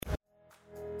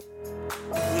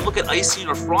you look at icing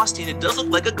or frosting, it does look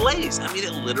like a glaze. I mean,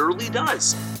 it literally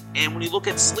does. And when you look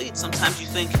at sleet, sometimes you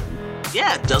think,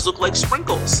 yeah, it does look like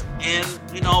sprinkles. And,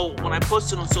 when I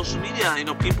post it on social media,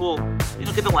 people,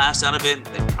 get the laughs out of it.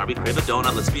 They probably crave a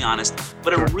donut, let's be honest.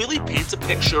 But it really paints a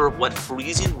picture of what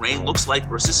freezing rain looks like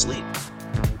versus sleet.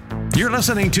 You're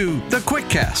listening to The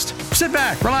QuickCast. Sit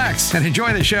back, relax, and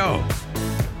enjoy the show.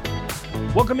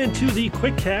 Welcome into the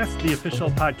QuickCast, the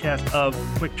official podcast of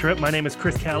Quick Trip. My name is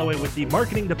Chris Calloway with the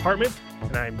marketing department,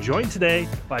 and I'm joined today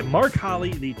by Mark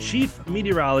Holley, the chief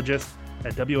meteorologist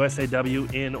at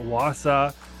WSAW in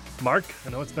Wausau. Mark, I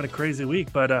know it's been a crazy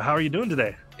week, but how are you doing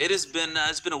today? It's been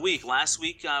a week. Last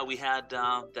week we had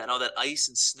that ice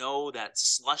and snow, that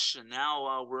slush, and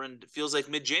now it feels like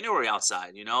mid-January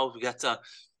outside. We got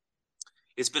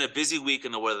it's been a busy week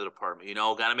in the weather department.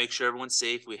 Got to make sure everyone's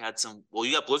safe. We had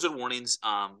you got blizzard warnings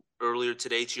earlier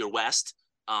today to your west,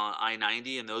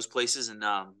 I-90 and those places in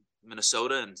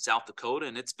Minnesota and South Dakota,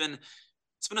 and it's been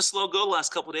a slow go the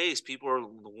last couple of days. People are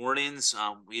the warnings.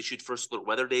 We issued first alert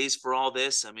weather days for all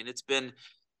this. I mean, it's been,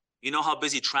 how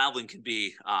busy traveling can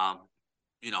be.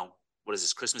 What is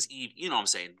this, Christmas Eve? You know what I'm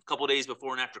saying? A couple of days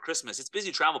before and after Christmas, it's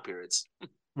busy travel periods.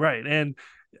 Right. And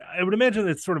I would imagine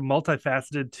it's sort of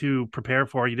multifaceted to prepare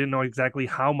for. You didn't know exactly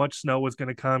how much snow was going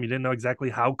to come. You didn't know exactly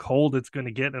how cold it's going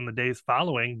to get in the days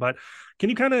following. But can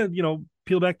you kind of,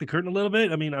 peel back the curtain a little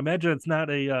bit? I mean, I imagine it's not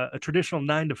a traditional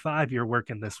 9 to 5 you're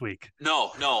working this week.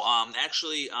 No.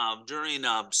 Actually, during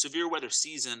severe weather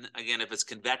season, again, if it's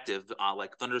convective,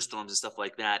 like thunderstorms and stuff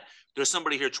like that, there's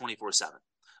somebody here 24/7.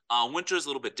 Winter is a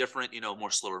little bit different,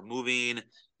 more slower moving.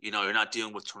 You're not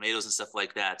dealing with tornadoes and stuff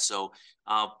like that. So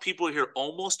people are here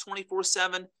almost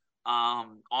 24/7.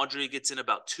 Audrey gets in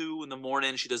about 2 in the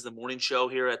morning. She does the morning show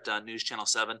here at News Channel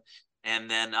 7.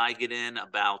 And then I get in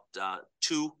about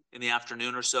 2 in the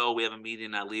afternoon or so. We have a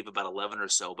meeting. I leave about 11 or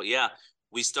so. But yeah,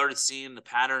 we started seeing the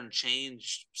pattern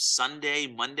change Sunday,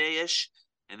 Monday-ish.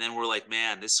 And then we're like,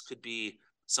 man, this could be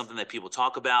something that people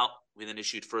talk about. We then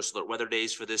issued first alert weather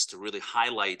days for this to really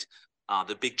highlight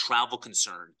the big travel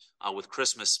concern with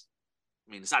Christmas.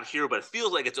 I mean, it's not here, but it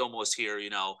feels like it's almost here,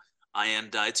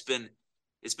 and it's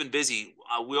been busy.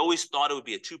 We always thought it would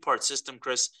be a 2-part system,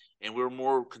 Chris, and we were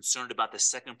more concerned about the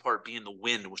second part being the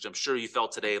wind, which I'm sure you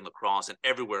felt today in La Crosse and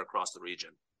everywhere across the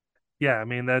region. Yeah, I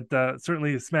mean, that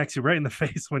certainly smacks you right in the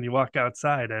face when you walk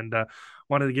outside, and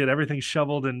wanted to get everything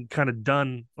shoveled and kind of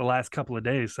done the last couple of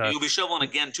days. You'll be shoveling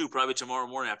again, too, probably tomorrow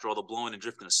morning after all the blowing and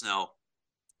drifting of snow.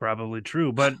 Probably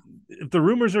true. But if the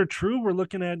rumors are true, we're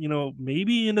looking at,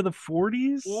 maybe into the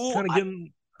 40s.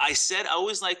 I said I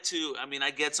always like to, I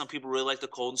get some people really like the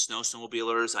cold and snow,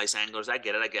 snowmobilers, ice anglers. I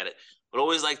get it. But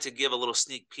always like to give a little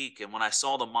sneak peek. And when I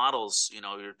saw the models,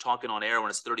 you're talking on air when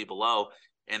it's 30 below,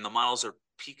 and the models are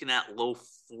peaking at low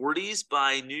 40s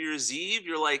by New Year's Eve,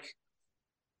 you're like,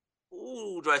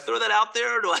 ooh, do I throw that out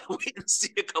there or do I wait and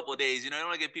see a couple of days? I don't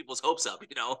want to get people's hopes up,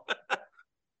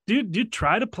 Do you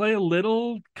try to play a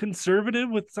little conservative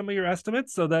with some of your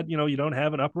estimates so that, you don't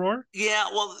have an uproar? Yeah,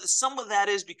 well, some of that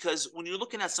is because when you're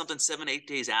looking at something 7-8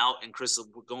 days out, and Chris,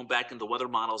 we're going back into weather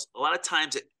models, a lot of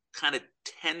times it kind of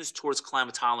tends towards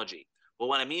climatology. Well,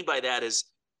 what I mean by that is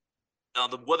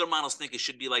the weather models think it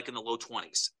should be like in the low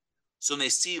 20s. So when they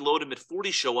see low to mid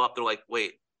 40s show up, they're like,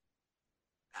 wait,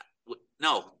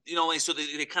 no, so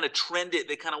they kind of trend it.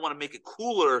 They kind of want to make it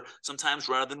cooler sometimes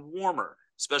rather than warmer,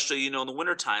 especially, in the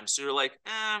wintertime. So you're like,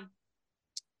 I'm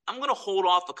going to hold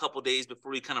off a couple of days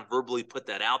before you kind of verbally put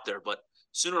that out there. But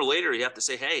sooner or later, you have to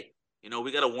say, hey,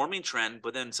 we got a warming trend.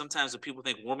 But then sometimes when people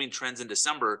think warming trends in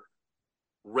December,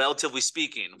 relatively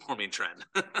speaking, warming trend.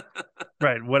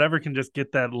 Right. Whatever can just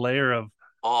get that layer of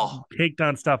caked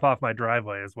on stuff off my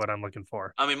driveway is what I'm looking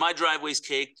for. I mean, my driveway's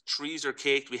caked. Trees are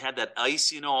caked. We had that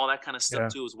ice, all that kind of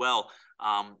stuff too as well.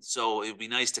 So it'd be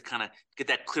nice to kind of get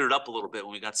that cleared up a little bit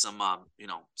when we got some,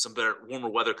 some better, warmer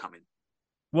weather coming.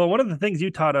 Well, one of the things you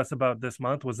taught us about this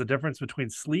month was the difference between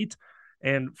sleet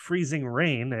and freezing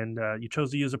rain, and you chose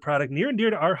to use a product near and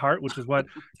dear to our heart, which is what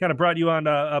kind of brought you on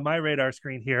my radar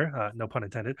screen here, no pun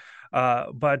intended,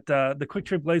 but the Quick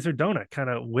Trip Glazer donut, kind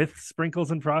of with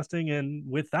sprinkles and frosting and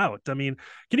without. I mean,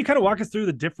 can you kind of walk us through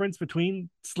the difference between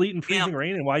sleet and freezing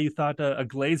rain and why you thought a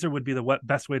glazer would be the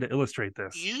best way to illustrate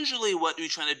this? Usually what we're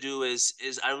trying to do is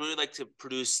I really like to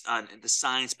produce the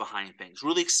science behind things,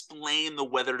 really explain the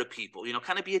weather to people,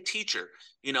 kind of be a teacher,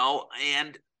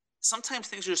 and sometimes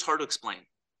things are just hard to explain.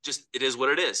 Just it is what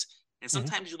it is. And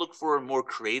sometimes you look for a more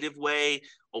creative way,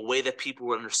 a way that people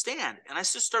will understand. And I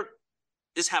just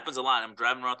this happens a lot. I'm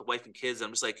driving around with the wife and kids. And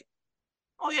I'm just like,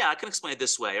 oh yeah, I can explain it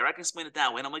this way, or I can explain it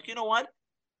that way. And I'm like, you know what?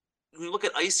 When you look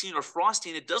at icing or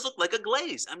frosting, it does look like a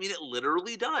glaze. I mean, it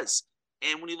literally does.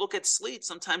 And when you look at sleet,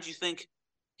 sometimes you think,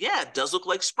 yeah, it does look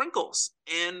like sprinkles.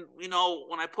 And,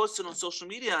 when I post it on social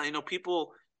media,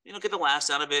 people, get the laughs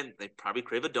out of it. They probably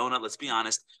crave a donut, let's be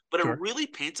honest. But it Sure. really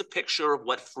paints a picture of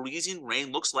what freezing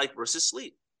rain looks like versus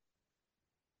sleet.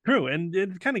 True. And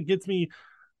it kind of gets me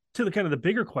to the kind of the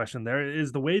bigger question there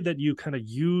is the way that you kind of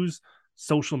use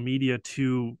social media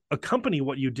to accompany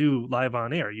what you do live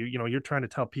on air. You're trying to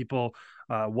tell people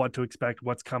what to expect,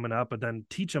 what's coming up, but then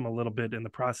teach them a little bit in the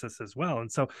process as well.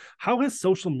 And so how has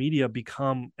social media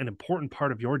become an important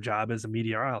part of your job as a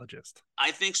meteorologist?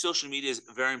 I think social media is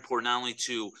very important, not only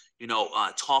to,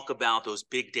 talk about those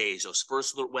big days, those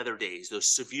first alert weather days, those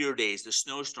severe days, the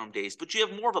snowstorm days, but you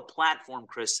have more of a platform,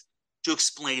 Chris, to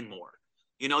explain more.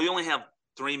 You only have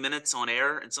 3 minutes on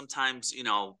air, and sometimes, you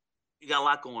got a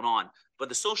lot going on. But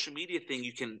the social media thing,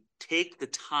 you can take the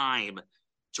time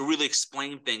to really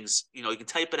explain things. You can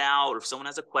type it out, or if someone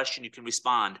has a question, you can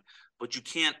respond. But you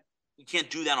can't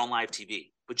do that on live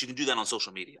TV. But you can do that on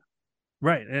social media.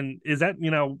 Right. And is that,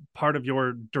 part of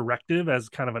your directive as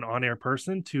kind of an on-air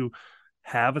person to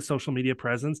have a social media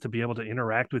presence, to be able to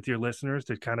interact with your listeners,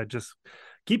 to kind of just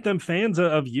keep them fans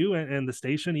of you and the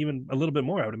station even a little bit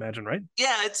more, I would imagine, right?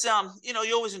 Yeah, it's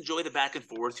you always enjoy the back and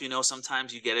forth.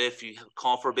 Sometimes you get it if you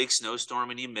call for a big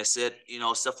snowstorm and you miss it,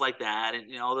 stuff like that. And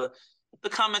the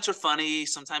comments are funny,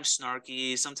 sometimes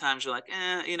snarky, sometimes you're like,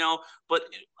 but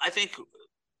I think,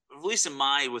 at least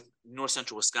with North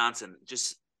Central Wisconsin,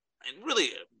 just, and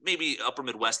really maybe upper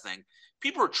Midwest thing,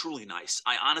 people are truly nice.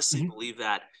 I honestly believe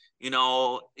that,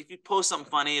 if you post something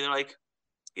funny, they're like,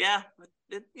 yeah,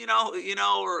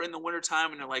 or in the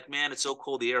wintertime, and they're like, man, it's so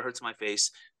cold, the air hurts my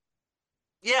face.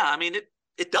 Yeah, I mean,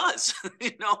 it does. We're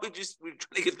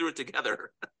trying to get through it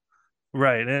together.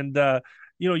 Right. And,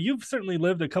 you've certainly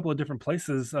lived a couple of different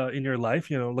places in your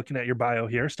life, looking at your bio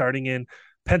here, starting in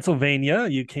Pennsylvania,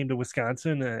 you came to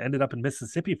Wisconsin, ended up in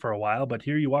Mississippi for a while, but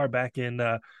here you are back in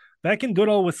good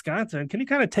old Wisconsin. Can you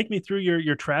kind of take me through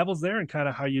your travels there and kind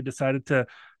of how you decided to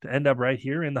end up right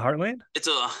here in the heartland?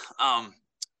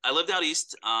 I lived out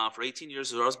east for 18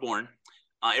 years, where I was born.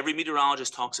 Every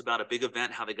meteorologist talks about a big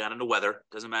event, how they got into weather.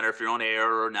 Doesn't matter if you're on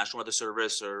air or National Weather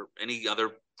Service or any other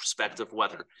perspective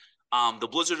weather. The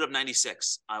blizzard of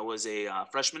 '96. I was a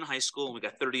freshman in high school, and we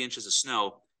got 30 inches of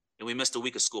snow, and we missed a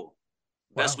week of school.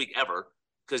 Best Wow. week ever,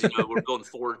 because we're going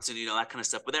forts and that kind of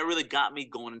stuff. But that really got me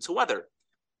going into weather.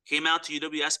 Came out to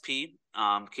UWSP.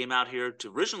 Came out here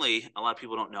to, originally, a lot of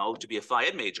people don't know, to be a Phi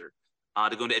Ed major.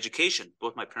 To go into education.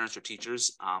 Both my parents are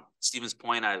teachers. Stevens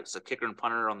Point, I was a kicker and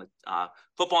punter on the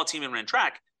football team and ran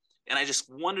track. And I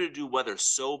just wanted to do weather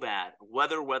so bad.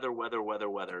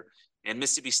 Weather. And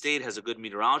Mississippi State has a good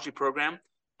meteorology program.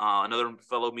 Another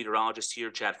fellow meteorologist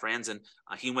here, Chad Franzen,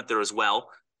 he went there as well.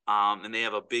 And they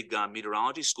have a big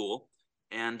meteorology school.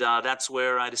 And that's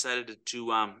where I decided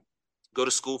to go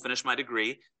to school, finish my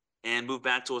degree, and move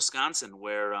back to Wisconsin,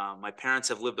 where my parents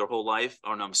have lived their whole life.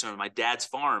 Oh, no, I'm sorry. My dad's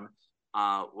farm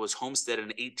was homesteaded in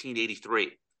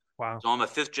 1883. Wow. So I'm a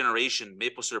fifth generation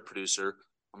maple syrup producer.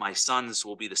 My sons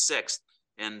will be the sixth.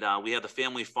 And we have the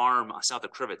family farm south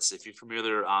of Crivets. If you're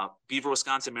familiar, Beaver,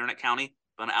 Wisconsin, Marinette County,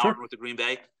 about an hour north of Green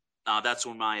Bay. That's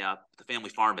where my the family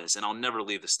farm is. And I'll never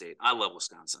leave the state. I love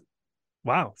Wisconsin.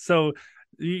 Wow. So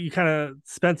you kind of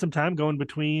spent some time going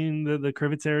between the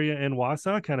Crivets area and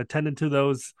Wausau, kind of tending to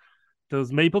those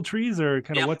maple trees, or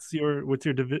kind of what's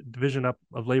your division up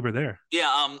of labor there? Yeah,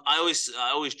 I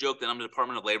always joke that I'm the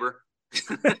Department of Labor.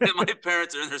 My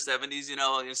parents are in their 70s,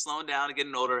 you're slowing down and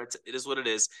getting older. It is what it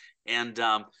is. And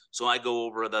so I go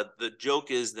over the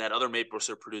joke is that other maple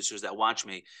syrup producers that watch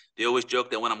me, they always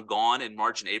joke that when I'm gone in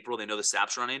March and April, they know the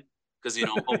sap's running because, I'm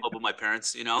home with my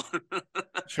parents,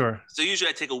 Sure. So usually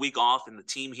I take a week off, and the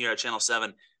team here at Channel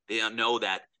 7, they know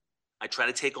that I try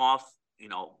to take off,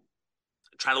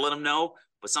 try to let them know,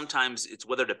 but sometimes it's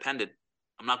weather dependent.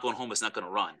 I'm not going home. It's not going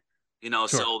to run, Sure.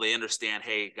 So they understand,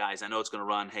 hey guys, I know it's going to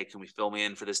run. Hey, can we fill me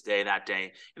in for this day, that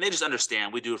day? And they just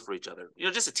understand we do it for each other,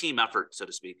 just a team effort, so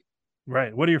to speak.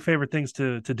 Right. What are your favorite things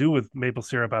to do with maple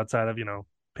syrup outside of,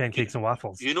 pancakes and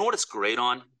waffles? You know what it's great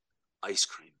on? Ice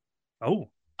cream. Oh,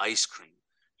 ice cream.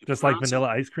 You just like vanilla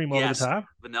ice cream over the top?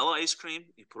 Vanilla ice cream.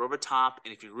 You put over top.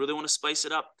 And if you really want to spice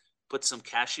it up, put some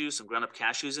cashews, some ground up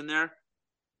cashews in there.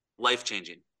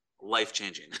 Life-changing.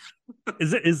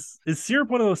 Is syrup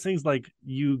one of those things like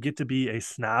you get to be a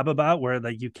snob about, where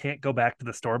like you can't go back to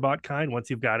the store-bought kind once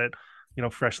you've got it,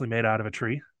 freshly made out of a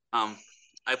tree? I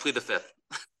plead the fifth.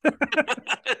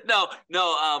 No.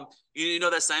 You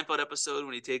know that Seinfeld episode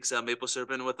when he takes maple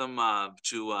syrup in with him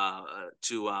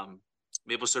to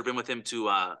maple syrup in with him to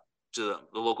the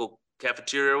local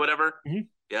cafeteria or whatever. Mm-hmm.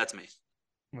 Yeah, that's me.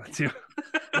 That's you.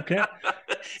 Okay.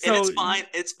 And it's So fine.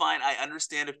 It's fine. I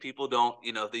understand if people don't,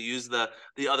 they use the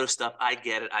other stuff. I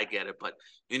get it. But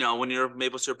when you're a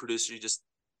maple syrup producer, you just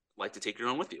like to take your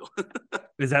own with you.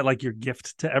 is that like your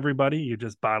gift to everybody? You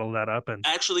just bottle that up and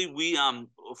Actually, we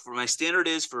for my standard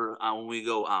is for when we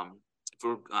go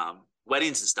for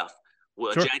weddings and stuff.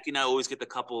 Well, sure. Jackie and I always get the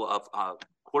couple of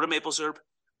quarter maple syrup,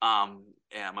 and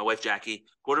my wife Jackie,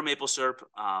 quarter maple syrup,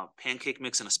 pancake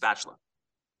mix, and a spatula.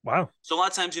 Wow. So a lot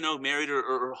of times, married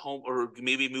or home, or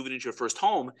maybe moving into your first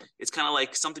home, it's kind of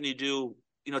like something you do,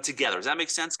 together. Does that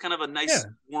make sense? Kind of a nice Yeah,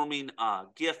 warming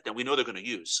gift that we know they're going to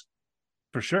use.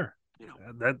 for sure. You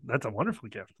know, That's a wonderful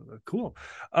gift. Cool.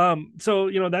 So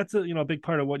that's a big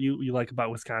part of what you like about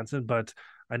Wisconsin, but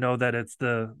I know that it's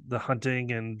the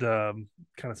hunting and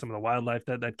kind of some of the wildlife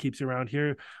that keeps you around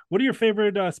here. What are your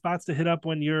favorite spots to hit up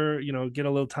when you're get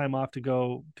a little time off to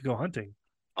go hunting?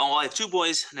 oh, well, I have two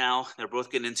boys now. They're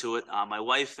both getting into it. My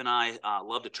wife and I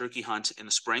love to turkey hunt in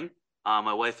the spring.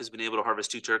 My wife has been able to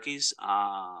harvest two turkeys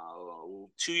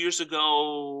 2 years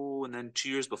ago, and then 2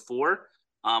 years before.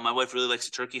 My wife really likes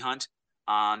to turkey hunt.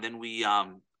 Then we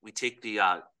take the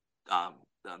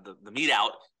meat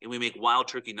out and we make wild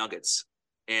turkey nuggets,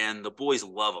 and the boys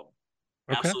love them,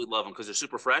 Okay, absolutely love them because they're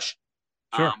super fresh.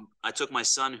 sure. I took my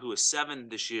son, who is 7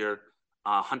 this year,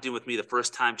 hunting with me the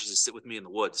first time just to sit with me in the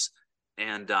woods,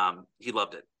 and he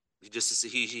loved it.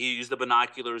 He used the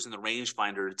binoculars and the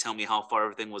rangefinder to tell me how far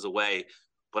everything was away.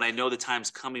 But I know the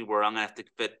time's coming where I'm gonna have to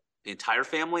fit the entire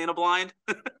family in a blind,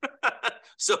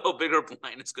 so a bigger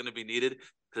blind is going to be needed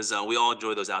because we all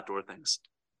enjoy those outdoor things.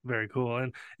 Very cool.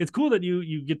 And it's cool that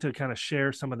you get to kind of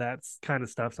share some of that kind of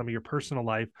stuff, some of your personal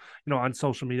life, on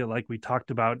social media, like we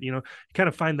talked about. You kind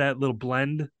of find that little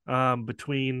blend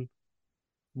between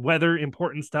weather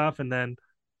important stuff and then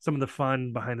some of the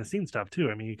fun behind the scenes stuff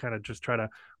too. I mean, you kind of just try to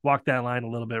walk that line a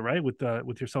little bit, right, with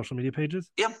your social media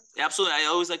pages. Yeah, absolutely. I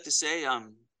always like to say,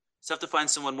 it's tough to find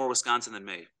someone more Wisconsin than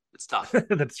me. It's tough.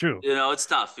 That's true. It's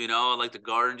tough. I like to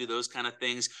garden, do those kind of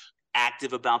things.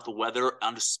 Active about the weather,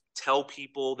 and just tell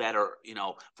people that are,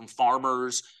 from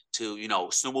farmers to,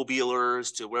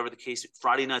 snowmobilers to wherever the case,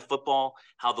 Friday night football,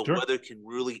 how the Sure. weather can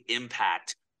really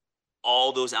impact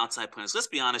all those outside plans. Let's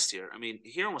be honest here. I mean,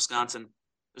 here in Wisconsin,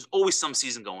 there's always some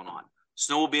season going on.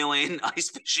 Snowmobiling, ice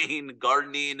fishing,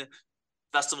 gardening,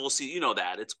 festival season,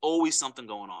 that. It's always something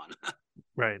going on.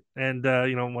 Right. And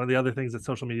one of the other things that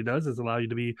social media does is allow you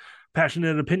to be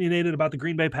passionate and opinionated about the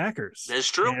Green Bay Packers. That's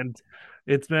true. And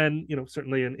it's been,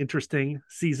 certainly an interesting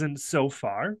season so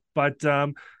far. But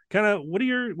kind of what are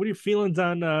your feelings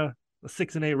on a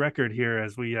 6-8 record here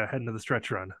as we head into the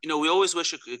stretch run? We always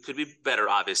wish it could be better,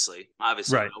 obviously.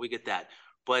 Right. We get that.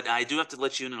 But I do have to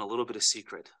let you in a little bit of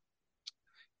secret.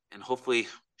 And hopefully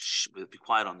we'll be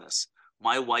quiet on this.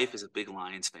 My wife is a big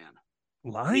Lions fan.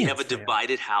 We have Lions a fan.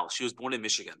 divided house. She was born in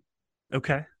Michigan.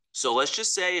 Okay. So let's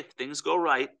just say if things go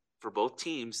right for both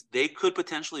teams, they could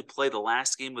potentially play the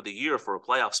last game of the year for a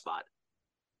playoff spot.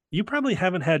 You probably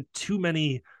haven't had too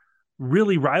many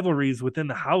really rivalries within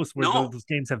the house where those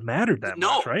games have mattered that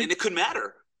much, right? And it could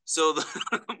matter. So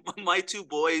my two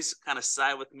boys kind of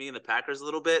side with me and the Packers a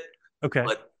little bit. Okay.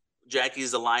 But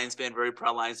Jackie's a Lions fan, very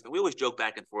proud Lions fan. We always joke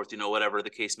back and forth, whatever the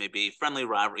case may be. Friendly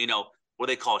rivalry, what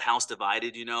they call it, house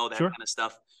divided, that Sure. kind of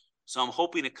stuff. So I'm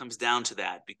hoping it comes down to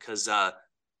that because,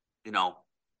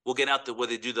 we'll get out where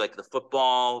they do like the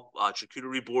football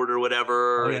charcuterie board or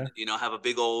whatever, Oh, yeah. and have a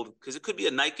big old, because it could be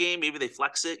a night game. Maybe they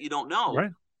flex it. You don't know.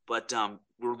 Right. But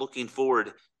we're looking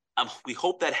forward. We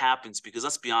hope that happens because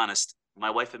let's be honest, my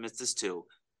wife admits this too.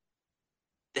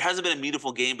 There hasn't been a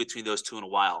meaningful game between those two in a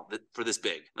while for this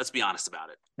big. Let's be honest about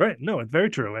it. Right. No, it's very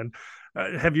true. And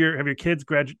have your kids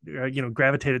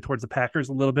gravitated towards the Packers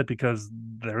a little bit because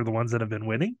they're the ones that have been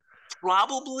winning?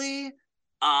 Probably.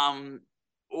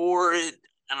 Or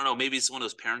I don't know, maybe it's one of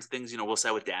those parents things, we'll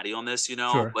side with daddy on this,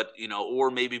 Sure. but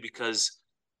or maybe because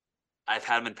I've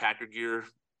had them in Packer gear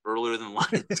earlier than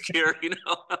Lions gear,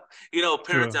 parents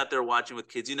True. out there watching with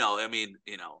kids,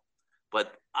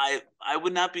 but I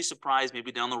would not be surprised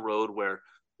maybe down the road where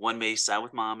one may side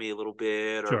with mommy a little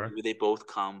bit, or Sure. maybe they both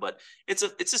come, but it's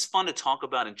just fun to talk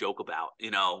about and joke about,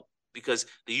 because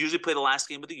they usually play the last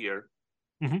game of the year.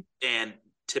 Mm-hmm. And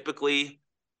typically,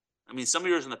 I mean, some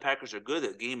years when the Packers are good,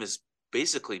 the game is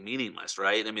basically meaningless,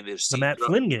 right? I mean, there's The Matt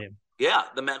Flynn game. Yeah,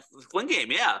 the Matt Flynn game.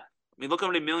 Yeah, I mean, look how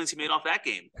many millions he made off that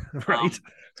game. Right.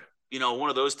 One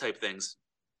of those type things.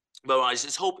 But I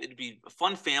just hope it'd be a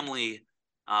fun family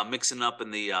mixing up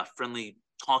in the friendly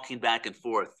talking back and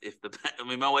forth.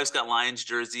 My wife's got Lions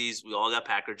jerseys, we all got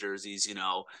Packer jerseys,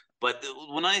 But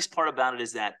the nice part about it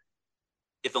is that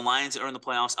if the Lions are in the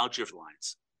playoffs, I'll cheer for the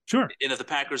Lions. Sure. And if the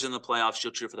Packers are in the playoffs,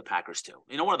 she'll cheer for the Packers too.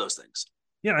 One of those things.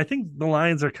 Yeah, I think the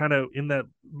Lions are kind of in that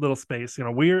little space.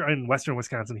 We're in Western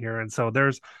Wisconsin here, and so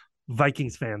there's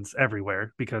Vikings fans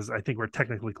everywhere because I think we're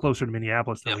technically closer to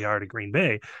Minneapolis than Yeah. we are to Green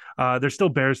Bay. There's still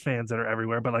Bears fans that are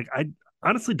everywhere, but like I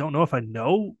honestly don't know if I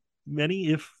know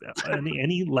many, if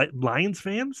any Lions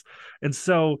fans, and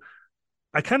so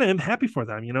I kind of am happy for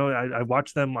them. I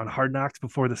watched them on Hard Knocks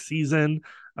before the season,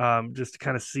 just to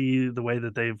kind of see the way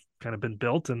that they've kind of been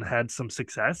built and had some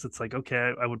success. It's like,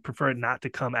 okay, I would prefer it not to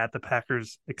come at the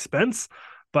Packers' expense,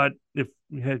 but if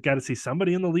you had got to see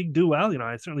somebody in the league do well,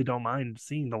 I certainly don't mind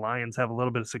seeing the Lions have a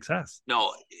little bit of success.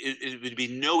 No, it would be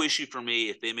no issue for me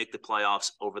if they make the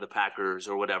playoffs over the Packers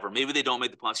or whatever. Maybe they don't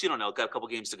make the playoffs. You don't know. Got a couple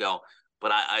games to go,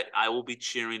 but I will be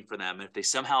cheering for them. And if they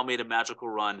somehow made a magical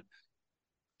run,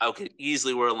 I could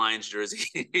easily wear a Lions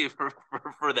jersey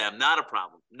for them. Not a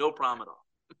problem. No problem at all.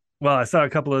 Well, I saw a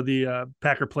couple of the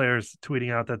Packer players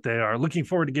tweeting out that they are looking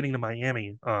forward to getting to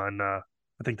Miami on. I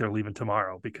think they're leaving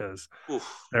tomorrow because Oof.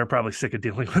 they're probably sick of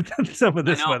dealing with some of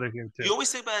this weather here too. You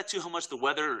always think about it too, how much the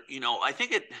weather. I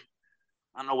think it.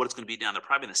 I don't know what it's going to be down there,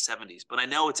 probably in the 70s, but I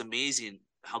know it's amazing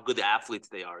how good the athletes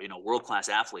they are. World-class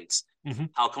athletes. Mm-hmm.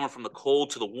 How coming from the cold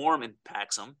to the warm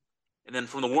impacts them, and then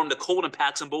from the warm to cold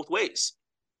impacts them both ways.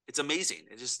 It's amazing.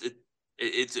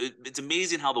 It's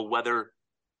amazing how the weather.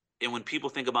 And when people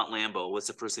think about Lambeau, what's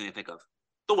the first thing they think of?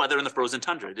 The weather in the frozen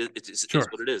tundra. It's Sure.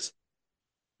 what it is.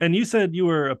 And you said you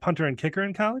were a punter and kicker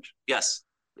in college? Yes.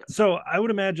 So I would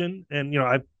imagine, and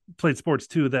I played sports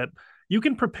too, that you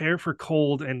can prepare for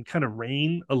cold and kind of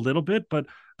rain a little bit, but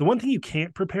the one thing you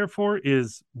can't prepare for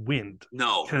is wind.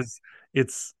 No. Because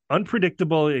it's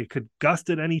unpredictable. It could gust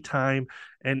at any time.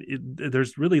 And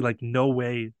there's really like no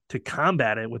way to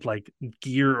combat it with like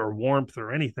gear or warmth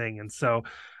or anything. And so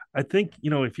I think,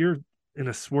 if you're in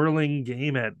a swirling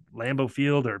game at Lambeau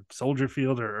Field or Soldier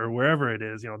Field or wherever it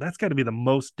is, that's got to be the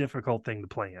most difficult thing to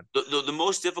play in. The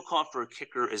most difficult for a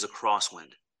kicker is a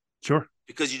crosswind. Sure.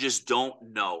 Because you just don't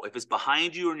know. If it's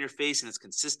behind you or in your face and it's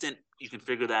consistent, you can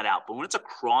figure that out. But when it's a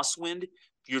crosswind,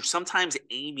 you're sometimes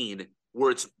aiming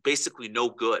where it's basically no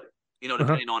good,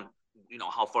 depending on,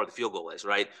 how far the field goal is,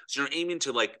 right? So you're aiming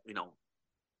to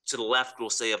to the left, we'll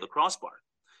say, of the crossbar.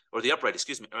 Or the upright,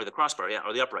 excuse me, or the crossbar, yeah,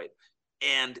 or the upright.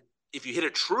 And if you hit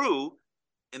it true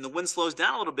and the wind slows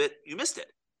down a little bit, you missed it.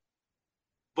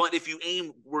 But if you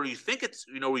aim where you think it's,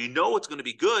 where it's going to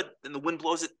be good, then the wind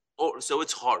blows it. So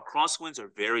it's hard. Crosswinds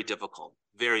are very difficult.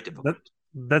 Very difficult.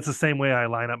 That's the same way I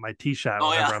line up my tee shot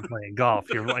whenever I'm playing golf.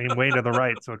 You're aiming way to the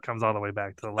right, so it comes all the way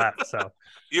back to the left. So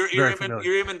you're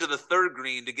aiming to the third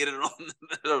green to get it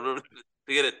on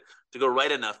to go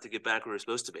right enough to get back where it's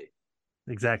supposed to be.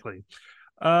 Exactly.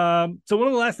 So one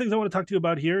of the last things I want to talk to you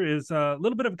about here is a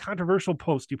little bit of a controversial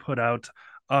post you put out.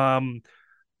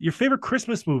 Your favorite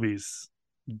Christmas movies,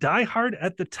 Die Hard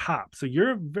at the top. So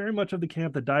you're very much of the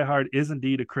camp that Die Hard is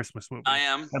indeed a Christmas movie. I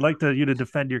am. I'd like you to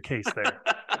defend your case there.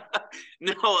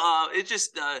 No, it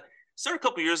just started a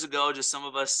couple years ago. Just some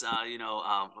of us,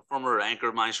 a former anchor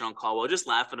of mine, Sean Caldwell, just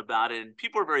laughing about it, and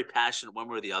people are very passionate one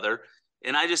way or the other.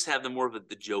 And I just have the more of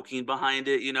the joking behind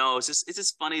it. It's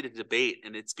just funny to debate,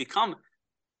 and it's become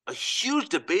a huge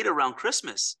debate around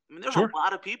Christmas. I mean, there's a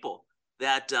lot of people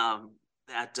that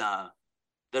are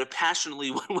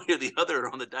passionately one way or the other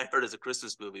on the Die Hard as a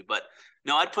Christmas movie. But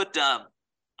no, I'd put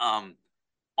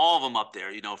all of them up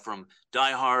there. From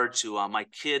Die Hard to my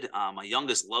kid, my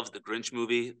youngest loves the Grinch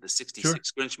movie, the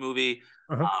 '66 Grinch movie.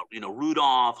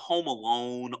 Rudolph, Home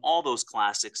Alone, all those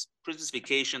classics. Christmas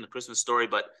Vacation, The Christmas Story.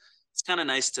 But it's kind of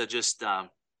nice to just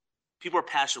people are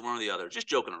passionate one or the other, just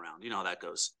joking around. You know how that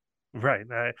goes. Right.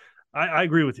 I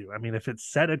agree with you. I mean, if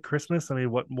it's set at Christmas, I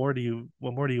mean, what more do you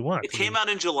want? It came out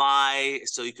in July,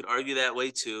 so you could argue that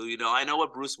way too. I know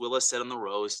what Bruce Willis said on the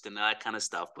roast and that kind of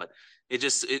stuff, but it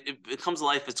comes to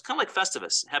life. It's kind of like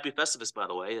Festivus. Happy Festivus, by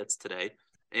the way. That's today.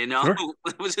 Sure.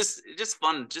 It was just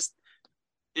fun. Just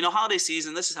holiday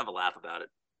season. Let's just have a laugh about it.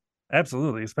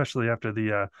 Absolutely, especially after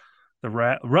the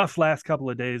rough last couple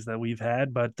of days that we've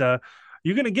had, but.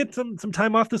 You going to get some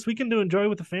time off this weekend to enjoy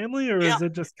with the family, or is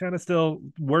it just kind of still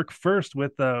work first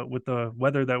with the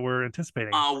weather that we're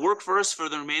anticipating? Work first for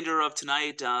the remainder of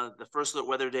tonight. The first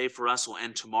weather day for us will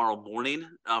end tomorrow morning.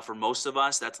 For most of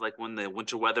us, that's like when the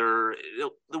winter weather,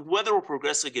 the weather will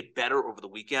progressively get better over the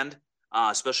weekend,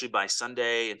 especially by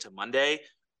Sunday into Monday.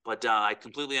 But I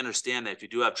completely understand that if you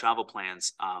do have travel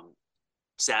plans,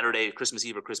 Saturday, Christmas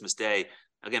Eve or Christmas Day,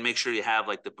 again, make sure you have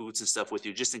like the boots and stuff with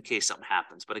you just in case something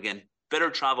happens. But again, better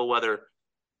travel weather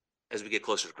as we get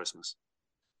closer to Christmas.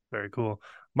 Very cool.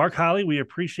 Mark Holley, we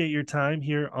appreciate your time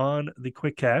here on the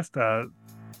QuickCast.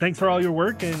 thanks for all your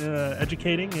work and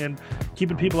educating and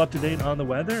keeping people up to date on the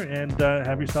weather. And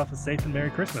have yourself a safe and Merry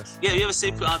Christmas. Yeah, you have a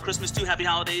safe Christmas too. Happy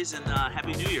holidays and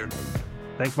Happy New Year.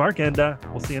 Thanks, Mark, and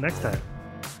we'll see you next time.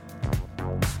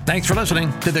 Thanks for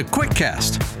listening to the Quick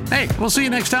Cast. Hey, we'll see you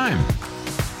next time.